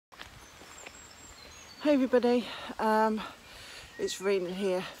Hi everybody, it's raining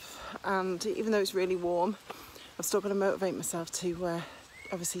here, and even though it's really warm, I've still got to motivate myself to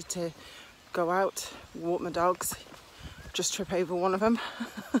obviously to go out, walk my dogs, just trip over one of them.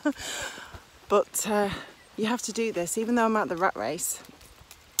 But you have to do this. Even though I'm at the rat race,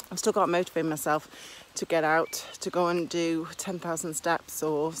 I've still got to motivate myself to get out, to go and do 10,000 steps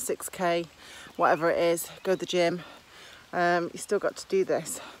or 6k, whatever it is, go to the gym. You still got to do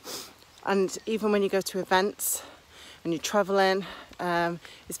this. And even when you go to events and you're traveling,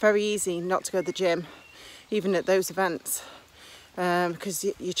 it's very easy not to go to the gym, even at those events, because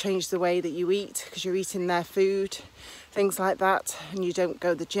you change the way that you eat, because you're eating their food, things like that, and you don't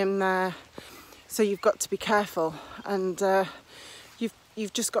go to the gym there. So you've got to be careful, and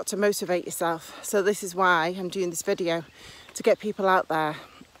you've just got to motivate yourself. So this is why I'm doing this video, to get people out there.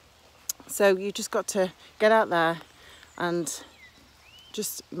 So you just got to get out there and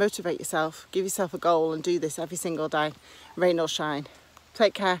just motivate yourself, give yourself a goal, and do this every single day, rain or shine.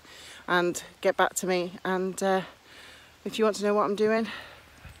 Take care and get back to me, and if you want to know what I'm doing,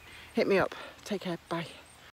 hit me up. Take care, bye.